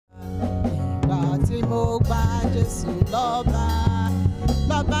mo gba Jésù lọ́ba,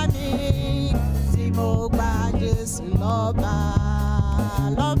 lọ́ba mi. Tí mo gba Jésù lọ́ba,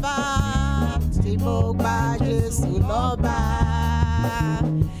 lọ́ba. Tí mo gba Jésù lọ́ba,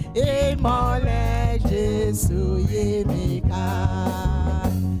 ìmọ́lẹ̀ Jésù yí mi ká.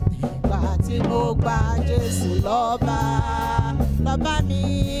 Nígbà tí mo gba Jésù lọ́ba, lọ́ba mi.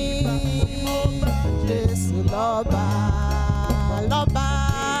 Jésù lọ́ba, lọ́ba.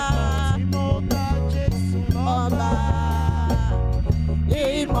 Tí mo gba Jésù lọ́ba,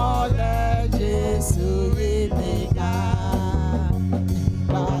 ìmọ́lẹ̀ Jésù yí mi ká.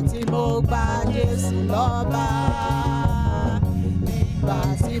 Nígbà tí mo gba Jésù lọ́ba, nígbà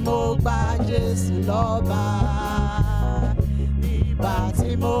tí mo gba Jésù lọ́ba, nígbà tí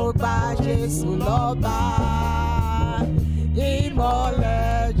mo gba Jésù lọ́ba,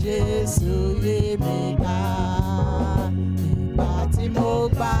 ìmọ́lẹ̀ Jésù yí mi ká. Nígbà tí mo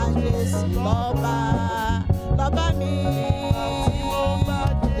gba Jésù lọ́ba, lọ́ba mi.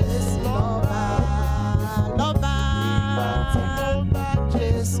 Jésù lọ́ba, lọ́ba.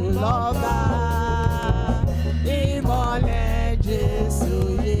 Jésù lọ́ba, ìmọ́lẹ̀ Jésù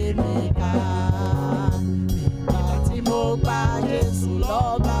yí mi ká. Nígbà tí mo gba Jésù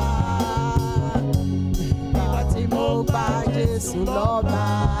lọ́ba, nígbà tí mo gba Jésù lọ́ba,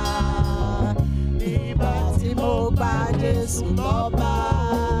 nígbà tí mo gba Jésù lọ́ba,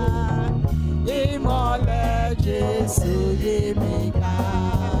 ìmọ́lẹ̀ Jésù yí mi ká.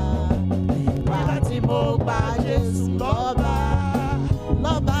 Nígbà tí mo gba Jésù lọ́ba,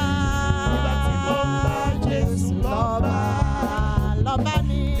 lọ́ba. Nígbà tí mo gba Jésù lọ́ba, lọ́ba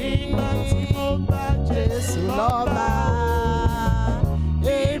mi. Nígbà tí mo gba Jésù lọ́ba,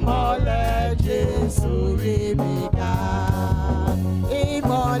 ìmọ́lẹ̀ Jésù yí mi ká.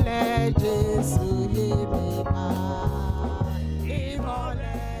 Ìmọ́lẹ̀ Jésù yí mi ká.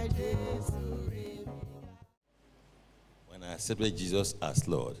 Ìmọ́lẹ̀ Jésù yí mi ká. When I accepted Jesus as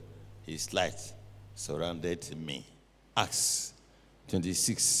Lord, his light surrounded me. Acts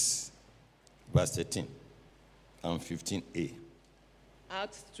 26, verse 13 and 15a.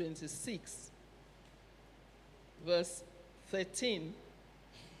 Acts 26, verse 13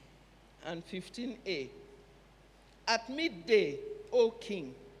 and 15a. At midday, O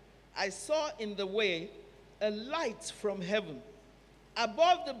king, I saw in the way a light from heaven,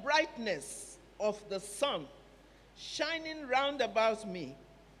 above the brightness of the sun, shining round about me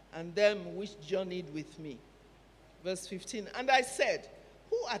and them which journeyed with me. Verse 15, and I said,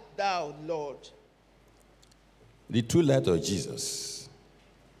 who art thou, Lord? The true light of Jesus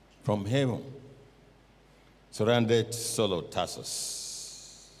from heaven surrounded Saul of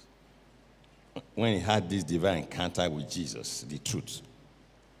Tarsus when he had this divine encounter with Jesus, the truth.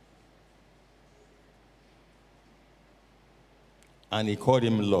 And he called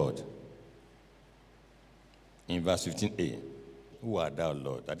him Lord. In verse 15a, who art thou,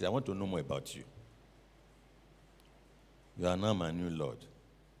 Lord? That is, I want to know more about you. You are now my new Lord.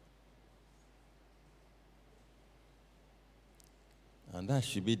 And that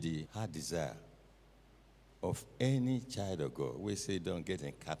should be the heart desire of any child of God. We say don't get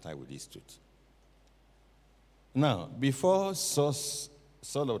encounter with this truth. Now, before Saul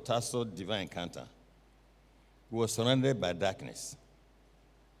of Tarsus' divine encounter, he was surrounded by darkness.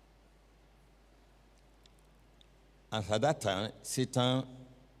 And at that time, Satan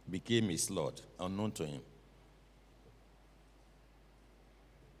became his Lord, unknown to him.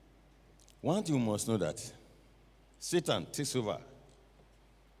 One thing you must know that Satan takes over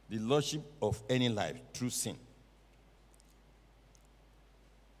the lordship of any life through sin.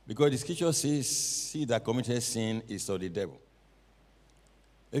 Because the scripture says, he that committed sin is of the devil.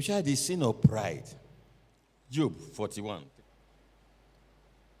 Especially the sin of pride. Job 41.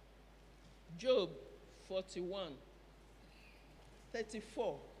 Job 41,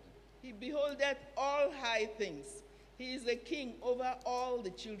 34. He beholdeth all high things. He is a king over all the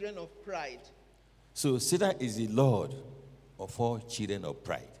children of pride. So Satan is the Lord of all children of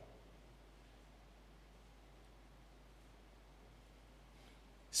pride.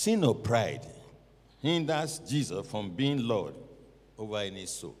 Sin of pride hinders Jesus from being Lord over any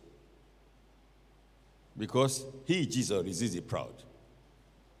soul. Because he, Jesus, resists the proud.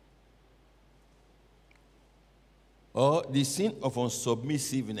 Or the sin of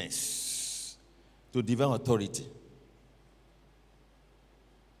unsubmissiveness to divine authority.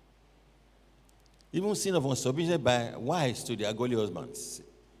 Even sin of unsubmission by wives to their godly husbands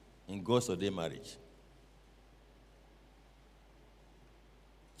in God's ordained marriage.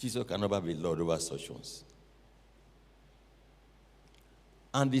 Jesus can never be Lord over such ones.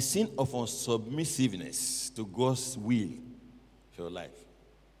 And the sin of unsubmissiveness to God's will for your life.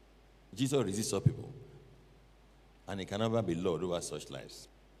 Jesus resists all people. And he can never be Lord over such lives.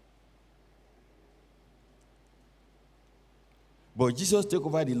 But Jesus took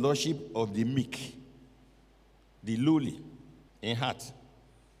over the lordship of the meek, the lowly in heart,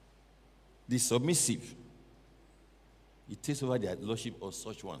 the submissive. He takes over the lordship of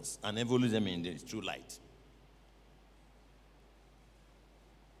such ones and evolves them in the true light.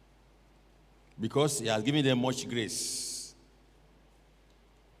 Because he has given them much grace.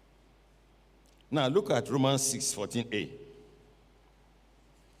 Now look at Romans 6:14a.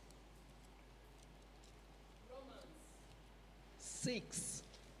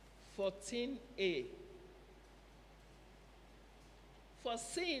 6:14a. For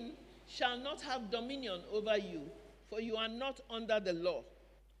sin shall not have dominion over you, for you are not under the law.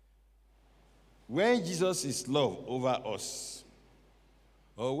 When Jesus is Lord over us,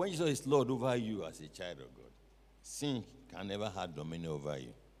 or when Jesus is Lord over you as a child of God, sin can never have dominion over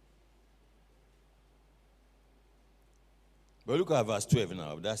you. But look at verse 12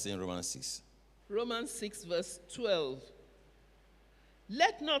 now. That's in Romans 6. Romans 6, verse 12.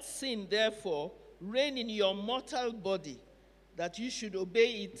 Let not sin, therefore, reign in your mortal body, that you should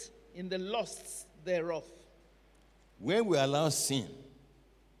obey it in the lusts thereof. When we allow sin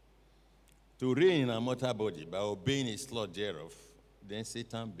to reign in our mortal body by obeying its law thereof, then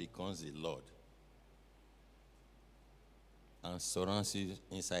Satan becomes the Lord and surrounds you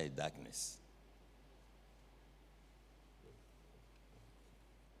inside darkness.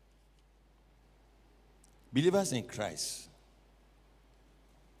 Believers in Christ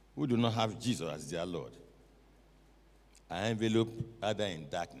who do not have Jesus as their Lord are enveloped either in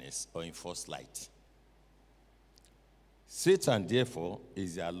darkness or in false light. Satan, therefore,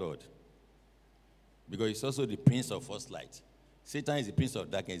 is their Lord because he's also the prince of false light. Satan is the prince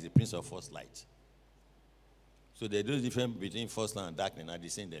of darkness, the prince of false light. So there's no difference between false light and darkness, and the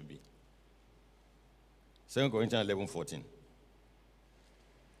same them be. 2 Corinthians 11:14.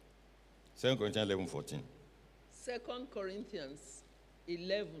 2 Corinthians 11:14. 2 Corinthians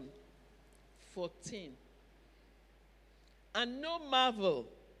 11:14. And no marvel,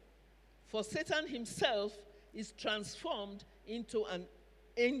 for Satan himself is transformed into an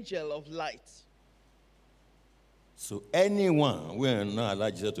angel of light. So anyone who will not allow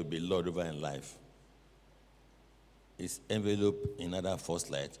Jesus to be Lord over in life is enveloped in either false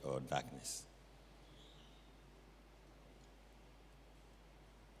light or darkness.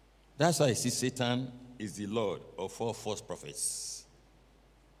 That's why I see Satan is the Lord of all false prophets,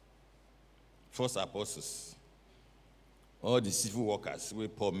 false apostles, all deceitful workers we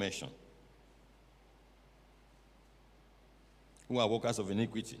Paul mentioned, who are workers of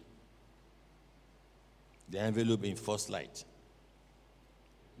iniquity. They are enveloped in false light.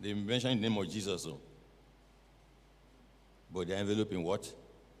 They mention the name of Jesus, but they are enveloped in what?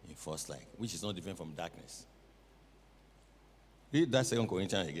 In false light, which is not different from darkness. Read that 2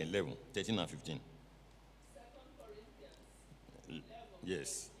 Corinthians again, 11, 13 and 15. 2 Corinthians 11.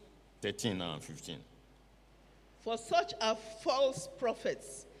 Yes, 13 and 15. For such are false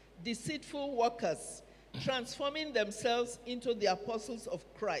prophets, deceitful workers, transforming themselves into the apostles of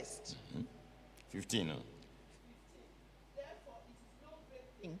Christ. 15 now. Therefore, it is no great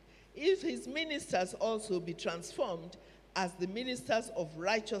thing if his ministers also be transformed as the ministers of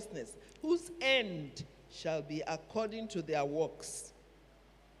righteousness, whose end shall be according to their works.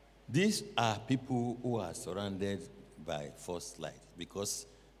 These are people who are surrounded by false light because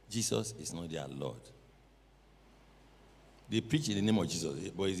Jesus is not their Lord. They preach in the name of Jesus,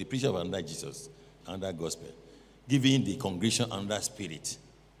 but it's the preacher of another Jesus, another gospel, giving the congregation another spirit.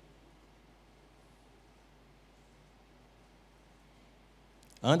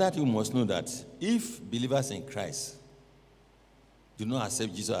 And that you must know that if believers in Christ do not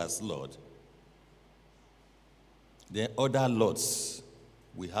accept Jesus as Lord, then other lords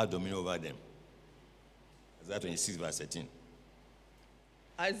will have dominion over them. Isaiah 26, verse 13.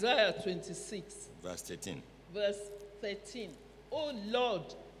 Isaiah 26, Verse 13. verse 13. O Lord,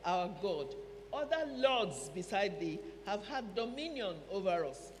 our God, other lords beside thee have had dominion over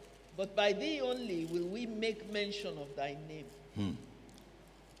us, but by thee only will we make mention of thy name.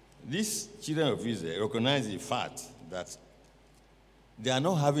 These children of Israel recognize the fact that they are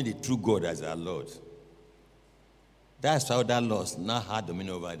not having the true God as their Lord. That's how that lost now had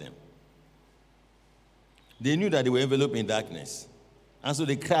dominion over them. They knew that they were enveloped in darkness. And so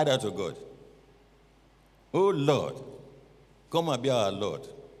they cried out to God, "Oh Lord, come and be our Lord."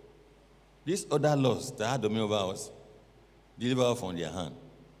 These other lords that had dominion over us, deliver us from their hand.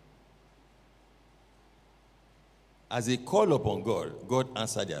 As they call upon God, God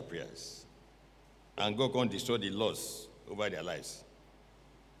answered their prayers. And God can destroy the laws over their lives.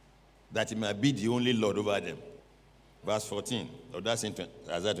 that he might be the only Lord over them. Verse 14, or that's in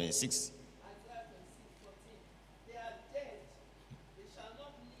Isaiah 26. They are dead, they shall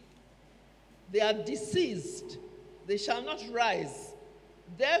not live. They are deceased, they shall not rise.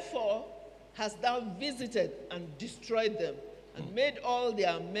 Therefore hast thou visited and destroyed them, and made all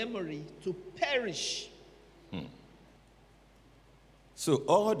their memory to perish. So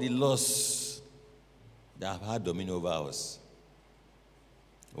all the laws that have had dominion over us,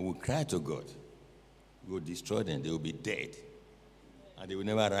 we will cry to God. We will destroy them. They will be dead. And they will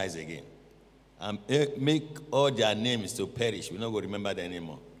never rise again. And make all their names to perish. We're not going to remember them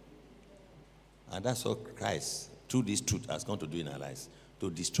anymore. And that's what Christ, through this truth, has come to do in our lives.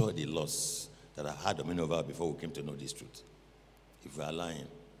 To destroy the laws that have had dominion over us before we came to know this truth. If we are lying.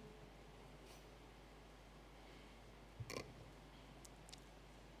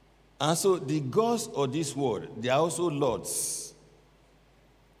 And so the gods of this world, they are also lords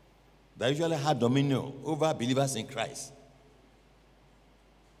that usually have dominion over believers in Christ.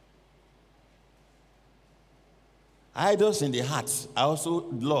 Idols in the heart are also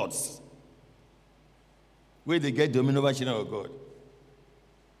lords, where they get dominion over children of God.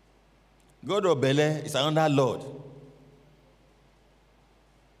 God of Bele is another Lord.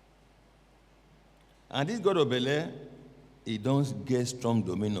 And this God of Bele, he don't get strong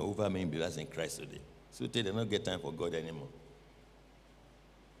dominion over many believers in Christ today. So they don't get time for God anymore.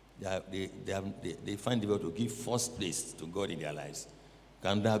 They find it difficult to give first place to God in their lives.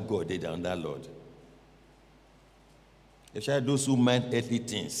 Under God, they are under Lord. Especially those who mind earthly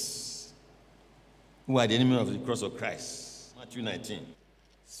things, who are the enemy of the cross of Christ. Matthew 19,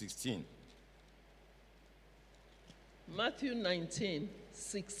 16. Matthew 19,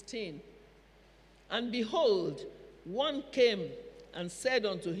 16. And behold, one came and said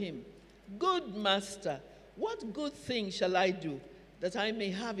unto him, Good master, what good thing shall I do, that I may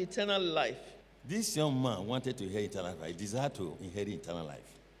have eternal life? This young man wanted to inherit eternal life. He desired to inherit eternal life.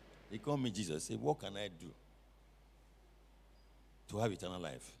 He called me Jesus and said, What can I do to have eternal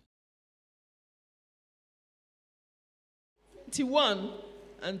life? 21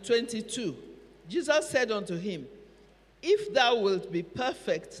 and 22. Jesus said unto him, If thou wilt be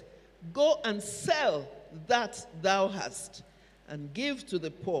perfect, go and sell that thou hast, and give to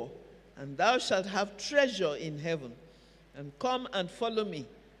the poor, and thou shalt have treasure in heaven. And come and follow me.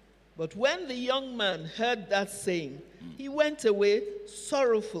 But when the young man heard that saying, he went away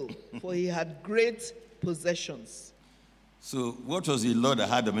sorrowful, for he had great possessions. So what was the Lord that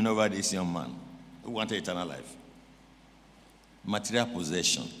had dominion over this young man who wanted eternal life? Material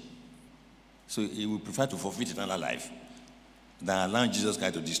possession. So he would prefer to forfeit eternal life than allow Jesus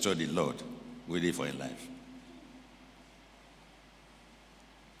Christ to destroy the Lord waiting for his life.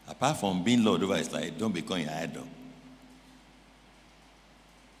 Apart from being Lord over his life, don't become your idol.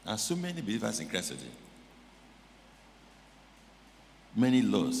 And so many believers in Christ today, many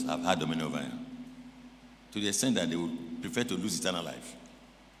laws have had dominion over him, to the extent that they would prefer to lose eternal life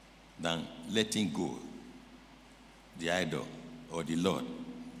than letting go the idol or the Lord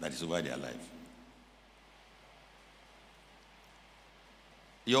that is over their life.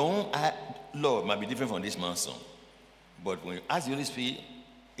 Your own law might be different from this man's son, but when you ask the Holy Spirit,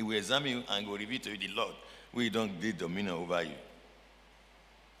 he will examine you and will reveal to you the Lord, who don't get dominion over you.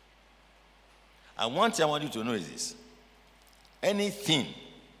 And one thing I want you to know is this: anything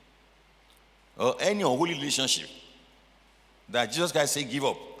or any unholy relationship that Jesus Christ said give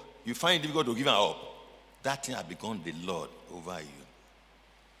up, you find it difficult to give up, that thing has become the Lord over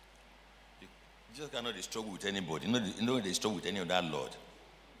you. Jesus cannot struggle with anybody. You know they struggle with any other Lord.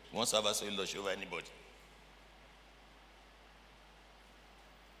 Once have a soul lordship over anybody.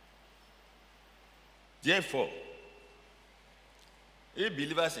 Therefore, if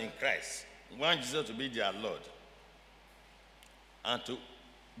believers in Christ want Jesus to be their Lord and to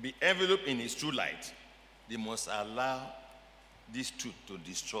be enveloped in his true light, they must allow this truth to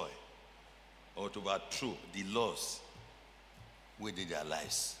destroy or to overthrow the laws within their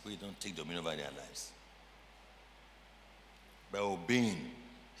lives, where don't take dominion over their lives. By obeying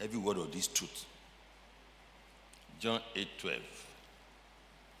every word of this truth. John 8:12.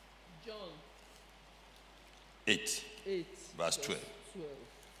 John 8, verse 12.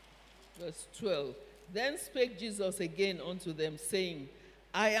 Verse 12. Then spake Jesus again unto them, saying,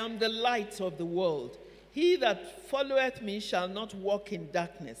 I am the light of the world. He that followeth me shall not walk in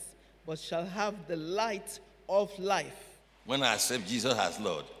darkness, but shall have the light of life. When I accept Jesus as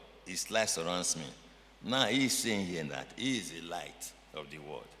Lord, his light surrounds me. Now he is saying here that he is the light of the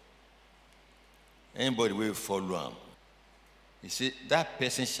world. Anybody will follow him. He said, that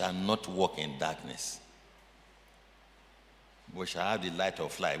person shall not walk in darkness. but shall have the light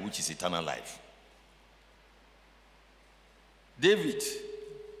of life, which is eternal life. David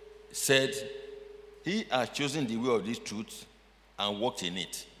said, he has chosen the way of this truth and walked in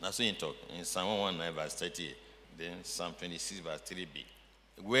it. That's what he talk in Psalm 119, verse 38. Then Psalm 26, verse 3b.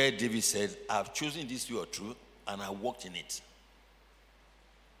 Where David said, I've chosen this way of truth and I walked in it.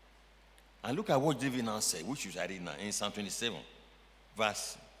 And look at what David now said, which you shall read now in Psalm 27,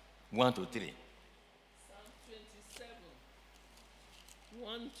 verse 1 to 3. Psalm 27,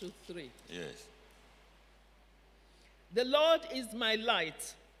 1 to 3. Yes. The Lord is my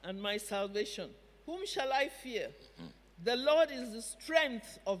light and my salvation. Whom shall I fear? The Lord is the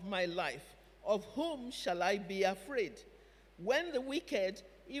strength of my life. Of whom shall I be afraid? When the wicked,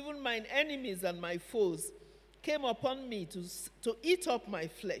 even mine enemies and my foes, came upon me to eat up my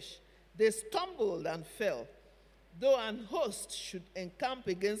flesh, they stumbled and fell. Though an host should encamp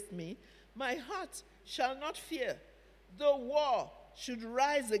against me, my heart shall not fear. Though war should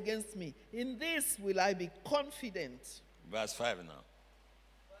rise against me, in this will I be confident. Verse 5 now.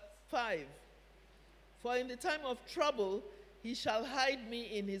 Verse 5. For in the time of trouble he shall hide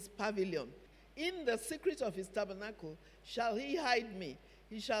me in his pavilion. In the secret of his tabernacle shall he hide me.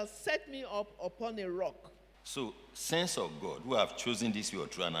 He shall set me up upon a rock. So, saints of God who have chosen this way of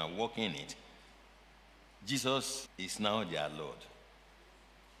truth and are walking in it, Jesus is now their Lord.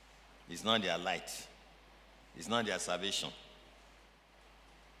 He's now their light. He's now their salvation.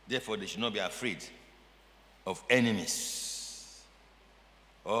 Therefore, they should not be afraid of enemies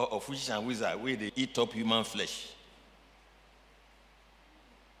or of witches and wizards where they eat up human flesh.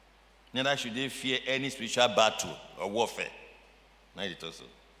 Neither should they fear any spiritual battle or warfare. Not it also.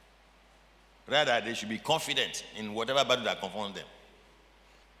 Rather, they should be confident in whatever battle that confronts them.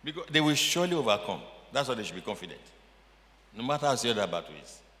 Because they will surely overcome. That's why they should be confident. No matter how serious that battle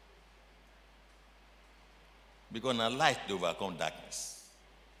is. Because now light they overcome darkness.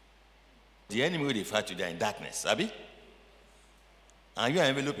 The enemy will fight you, they are in darkness, Abi? And you are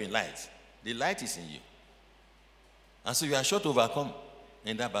enveloped in light. The light is in you. And so you are sure to overcome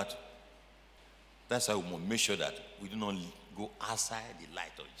in that battle. That's why we must make sure that we do not go outside the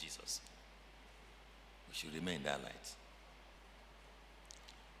light of Jesus. We should remain in that light.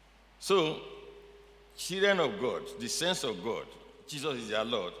 So, children of God, the saints of God, Jesus is their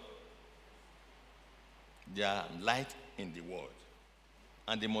Lord. They are light in the world.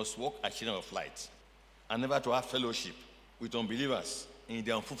 And they must walk as children of light. And never to have fellowship with unbelievers in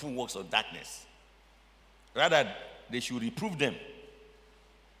their unfruitful works of darkness. Rather, they should reprove them.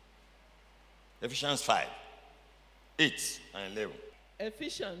 Ephesians 5, 8 and 11.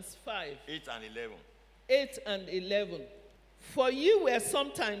 Ephesians 5, 8 and 11. 8 and 11. For you were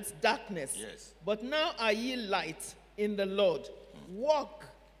sometimes darkness, Yes. but now are ye light in the Lord. Walk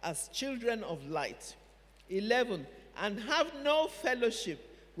as children of light. 11. And have no fellowship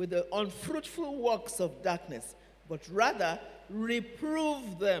with the unfruitful works of darkness, but rather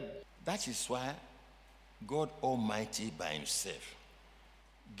reprove them. That is why God Almighty by himself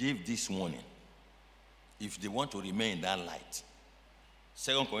gave this warning. If they want to remain in that light.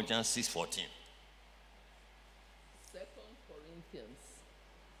 2 Corinthians 6:14. 2 Corinthians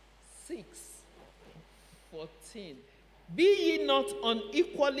 6:14. Be ye not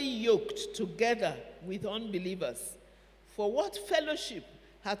unequally yoked together with unbelievers. For what fellowship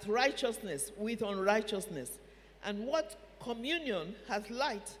hath righteousness with unrighteousness? And what communion hath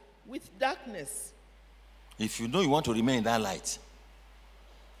light with darkness? If you know you want to remain in that light,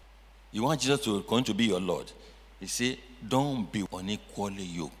 you want Jesus to continue to be your Lord, he said, don't be unequally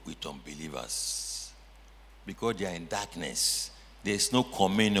yoked with unbelievers. Because they are in darkness. There is no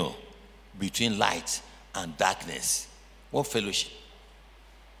communion between light and darkness. What fellowship?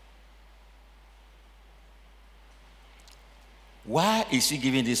 Why is he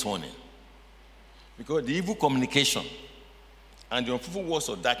giving this warning? Because the evil communication and the unfruitful works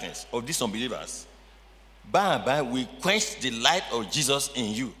of darkness of these unbelievers, by and by, will quench the light of Jesus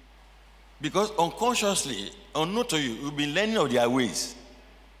in you. Because unconsciously, unknown to you, you'll be learning of their ways.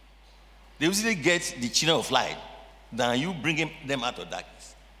 They usually get the children of light than you bringing them out of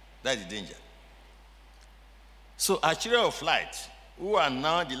darkness. That's the danger. So, as children of light, who are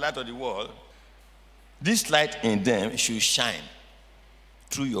now the light of the world, this light in them should shine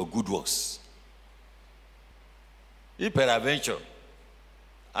through your good works. If peradventure,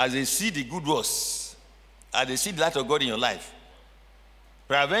 as they see the good works, as they see the light of God in your life,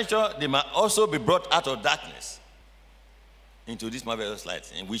 peradventure they might also be brought out of darkness into this marvelous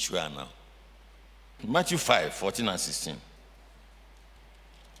light in which we are now. Matthew 5:14 and 16.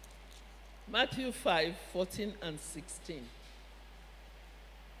 Matthew 5:14 and 16.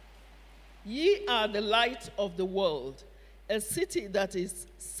 Ye are the light of the world. A city that is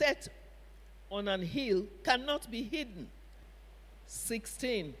set on an hill cannot be hidden.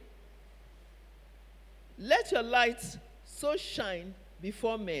 16. Let your light so shine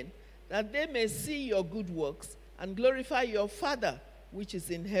before men that they may see your good works and glorify your Father which is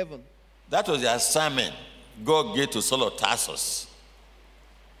in heaven. That was the assignment God gave to Saul of Tarsus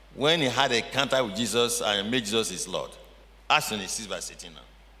when he had a encounter with Jesus and made Jesus his Lord. Acts 26, verse 18 now.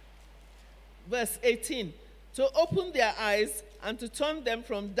 Verse 18. To open their eyes and to turn them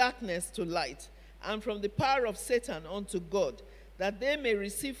from darkness to light and from the power of Satan unto God, that they may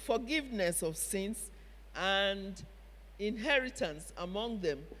receive forgiveness of sins and inheritance among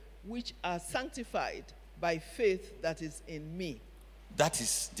them which are sanctified by faith that is in me. That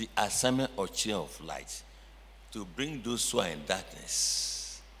is the assignment of children of light, to bring those who are in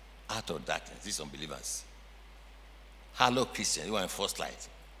darkness out of darkness, these unbelievers. Hello, Christians, you are in first light.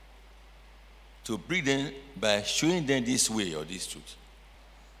 To bring them by showing them this way or this truth.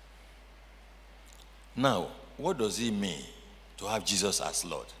 Now, what does it mean to have Jesus as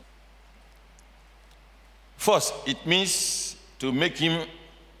Lord? First, it means to make him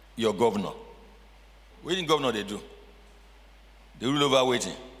your governor. What did governor they do? They rule over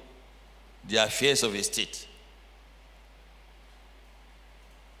waiting, the affairs of a state.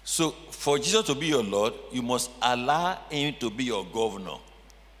 So, for Jesus to be your Lord, you must allow him to be your governor,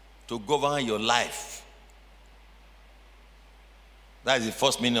 to govern your life. That is the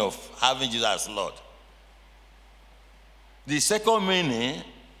first meaning of having Jesus as Lord. The second meaning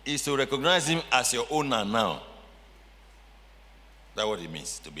is to recognize him as your owner now. That's what it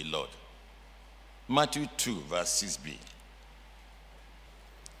means to be Lord. Matthew 2, verse 6b.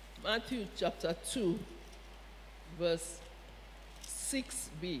 Matthew chapter 2, verse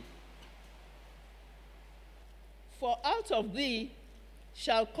 6b. For out of thee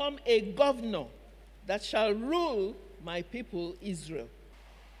shall come a governor that shall rule my people Israel.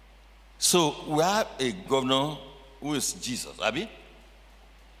 So we have a governor who is Jesus, Abi?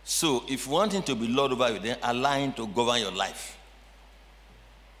 So if you want him to be Lord over you, then allow him to govern your life.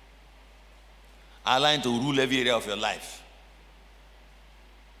 Allow him to rule every area of your life.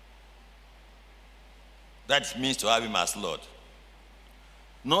 That means to have him as Lord.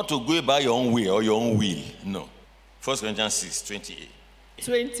 Not to go by your own way or your own will. No. 1 Corinthians 6, 28.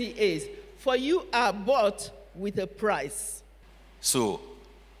 28. For you are bought with a price. So,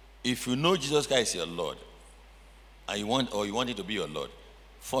 if you know Jesus Christ is your Lord, and you want him to be your Lord,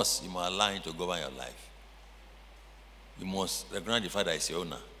 first you must allow him to govern your life. You must recognize the fact that he's your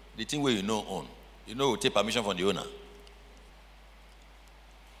owner. The thing where you know own. You know, take permission from the owner.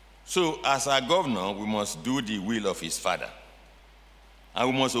 So, as our governor, we must do the will of his Father. And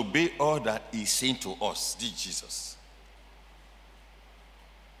we must obey all that he's saying to us, this Jesus.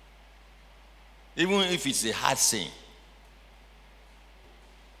 Even if it's a hard saying.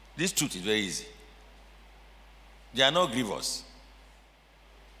 This truth is very easy. They are not grievous.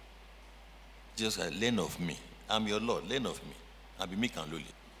 Jesus said, learn of me. I'm your Lord. Learn of me. I'll be meek and lowly.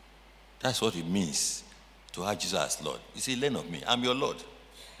 That's what it means to have Jesus as Lord. You say, learn of me. I'm your Lord.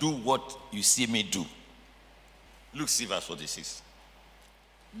 Do what you see me do. Luke 6, verse 46.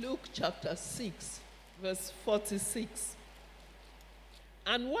 Luke chapter 6, verse 46.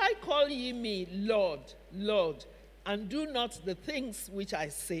 And why call ye me Lord, Lord, and do not the things which I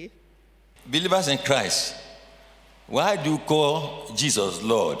say? Believers in Christ, why do you call Jesus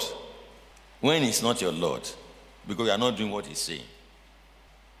Lord when he's not your Lord? Because you are not doing what he's saying.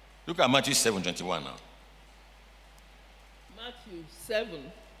 Look at Matthew 7:21 now. Matthew 7,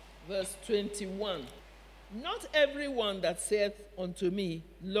 verse 21. Not everyone that saith unto me,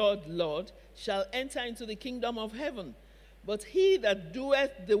 Lord, Lord, shall enter into the kingdom of heaven, but he that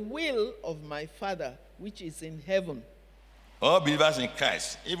doeth the will of my Father which is in heaven. All believers in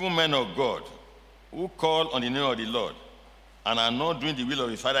Christ, even men of God, who call on the name of the Lord and are not doing the will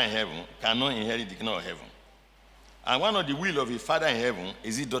of the Father in heaven, cannot inherit the kingdom of heaven. And one of the will of the Father in heaven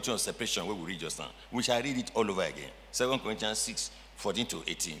is the doctrine of separation, where we read just now. We shall read it all over again. 2 Corinthians 6, 14 to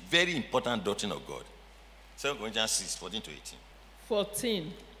 18. Very important doctrine of God. 2 Corinthians 6, 14 to 18.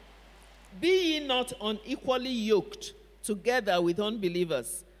 14. Be ye not unequally yoked together with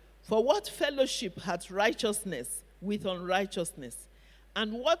unbelievers. For what fellowship hath righteousness with unrighteousness?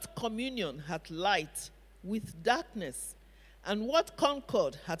 And what communion hath light with darkness? And what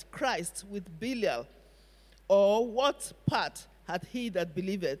concord hath Christ with Belial? Or what part hath he that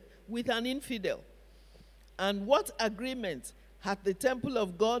believeth with an infidel? And what agreement hath the temple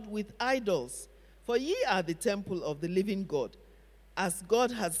of God with idols? For ye are the temple of the living God. As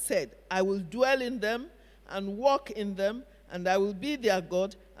God has said, I will dwell in them and walk in them, and I will be their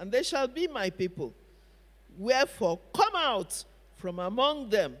God, and they shall be my people. Wherefore, come out from among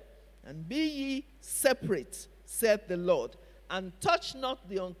them, and be ye separate, saith the Lord, and touch not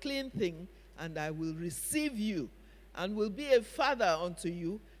the unclean thing, and I will receive you, and will be a father unto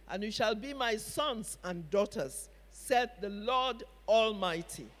you, and you shall be my sons and daughters, saith the Lord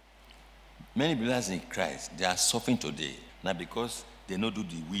Almighty. Many believers in Christ, they are suffering today, not because they don't do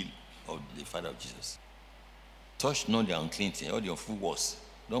the will of the Father of Jesus. Touch not the unclean thing, or the unfruitful works.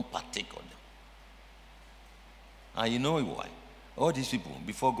 Don't partake of them. And you know why? All these people,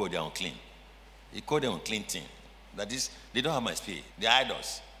 before God, they are unclean. He called them unclean thing. That is, they don't have my spirit. They are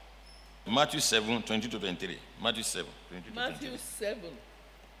idols. Matthew 7, 22 to 23. Matthew 7, 22 to 23. Matthew 7,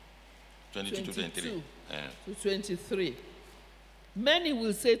 22 to 23. to 23. Many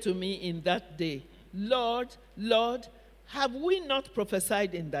will say to me in that day, Lord, Lord, have we not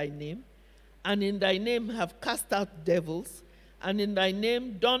prophesied in thy name? And in thy name have cast out devils? And in thy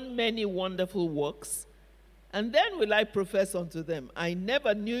name done many wonderful works? And then will I profess unto them, I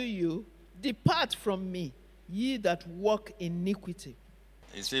never knew you. Depart from me, ye that walk iniquity.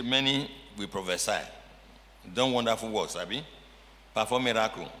 He said, many will prophesy. Done wonderful works, Abi. Perform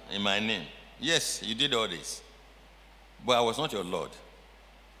miracle in my name. Yes, you did all this. But I was not your Lord.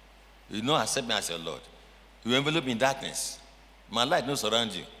 You did not accept me as your Lord. You enveloped me in darkness. My light no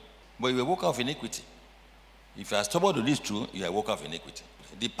surround you. But you were woke of iniquity. If you are stubborn to this truth, you are woke of iniquity.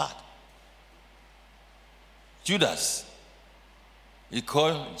 Depart. Judas, he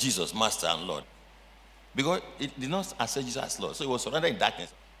called Jesus Master and Lord. Because he did not accept Jesus as Lord. So he was surrounded in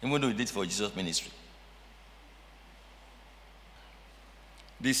darkness, even though he did it for Jesus' ministry.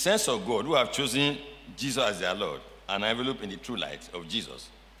 The saints of God who have chosen Jesus as their Lord and enveloped in the true light of Jesus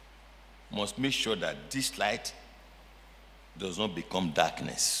must make sure that this light does not become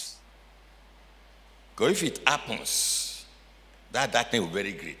darkness. Because if it happens, that darkness will be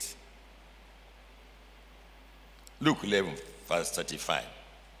very great. Luke 11, verse 35.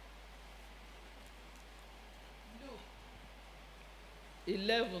 Luke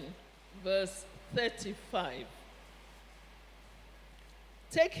 11, verse 35.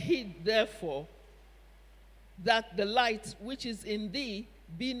 Take heed, therefore, that the light which is in thee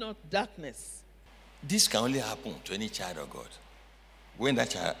be not darkness. This can only happen to any child of God when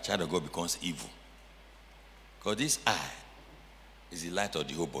that child of God becomes evil. Because this eye is the light of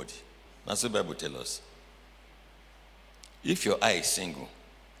the whole body. That's what the Bible tells us. If your eye is single,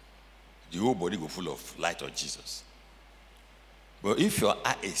 the whole body will full of light of Jesus. But if your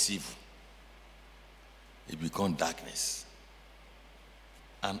eye is evil, it becomes darkness.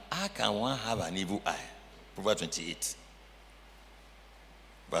 And how can one have an evil eye? Proverbs 28,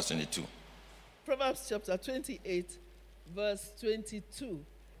 verse 22. Proverbs chapter 28, verse 22.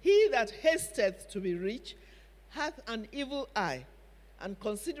 He that hasteth to be rich hath an evil eye, and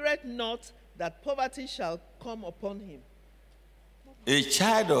considereth not that poverty shall come upon him. A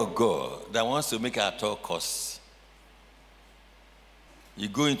child of God that wants to make it at all costs, you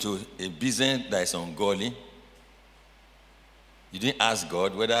go into a business that is ungodly. You didn't ask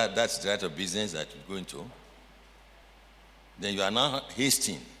God whether that's the right of business that you go into. Then you are now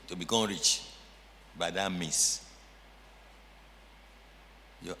hasting to become rich by that means.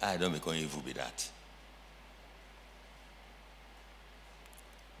 Your eye don't become evil with that.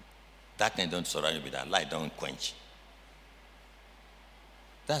 Darkness don't surround you with that. Light don't quench.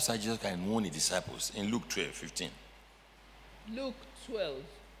 That's why Jesus can warn the disciples in Luke 12, 15. Luke 12,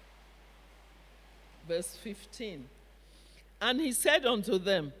 verse 15. And he said unto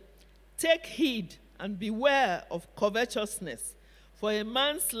them, take heed and beware of covetousness, for a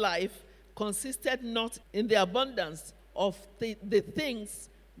man's life consisted not in the abundance of the things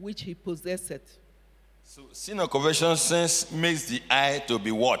which he possesseth. So sin of covetousness makes the eye to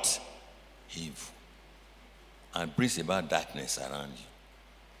be what? Evil. And brings about darkness around you.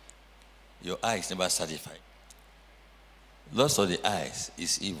 Your eye is never satisfied. Loss of the eyes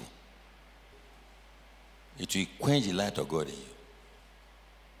is evil. It will quench the light of God in you.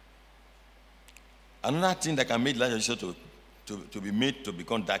 Another thing that can make the light of Jesus to be made to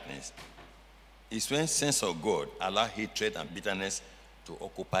become darkness is when sense of God allow hatred and bitterness to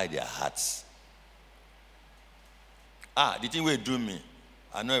occupy their hearts. The thing will do me,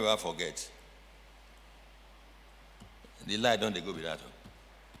 I know I will forget. The light don't they go with that.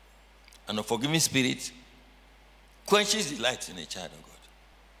 And a forgiving spirit quenches the light in a child of God.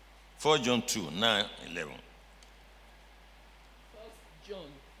 4 John 2, 9, 11. 1 John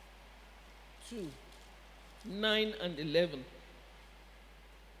 2, 9 and 11.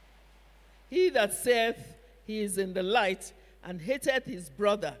 He that saith he is in the light and hateth his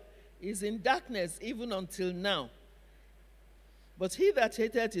brother is in darkness even until now. But he that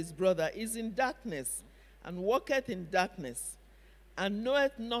hateth his brother is in darkness and walketh in darkness, and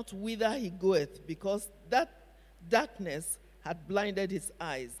knoweth not whither he goeth, because that darkness had blinded his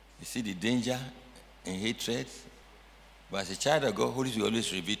eyes. You see the danger in hatred? But as a child of God, Holy Spirit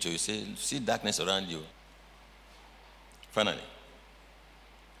always reveal to you, say, see darkness around you. Finally,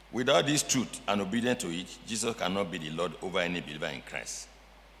 without this truth and obedience to it, Jesus cannot be the Lord over any believer in Christ,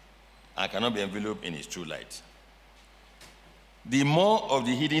 and cannot be enveloped in his true light. The more of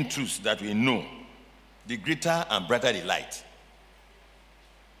the hidden truths that we know, the greater and brighter the light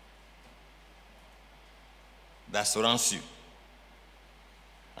that surrounds you,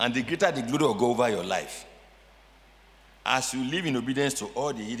 and the greater the glory of God over your life, as you live in obedience to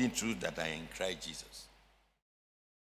all the hidden truths that are in Christ Jesus.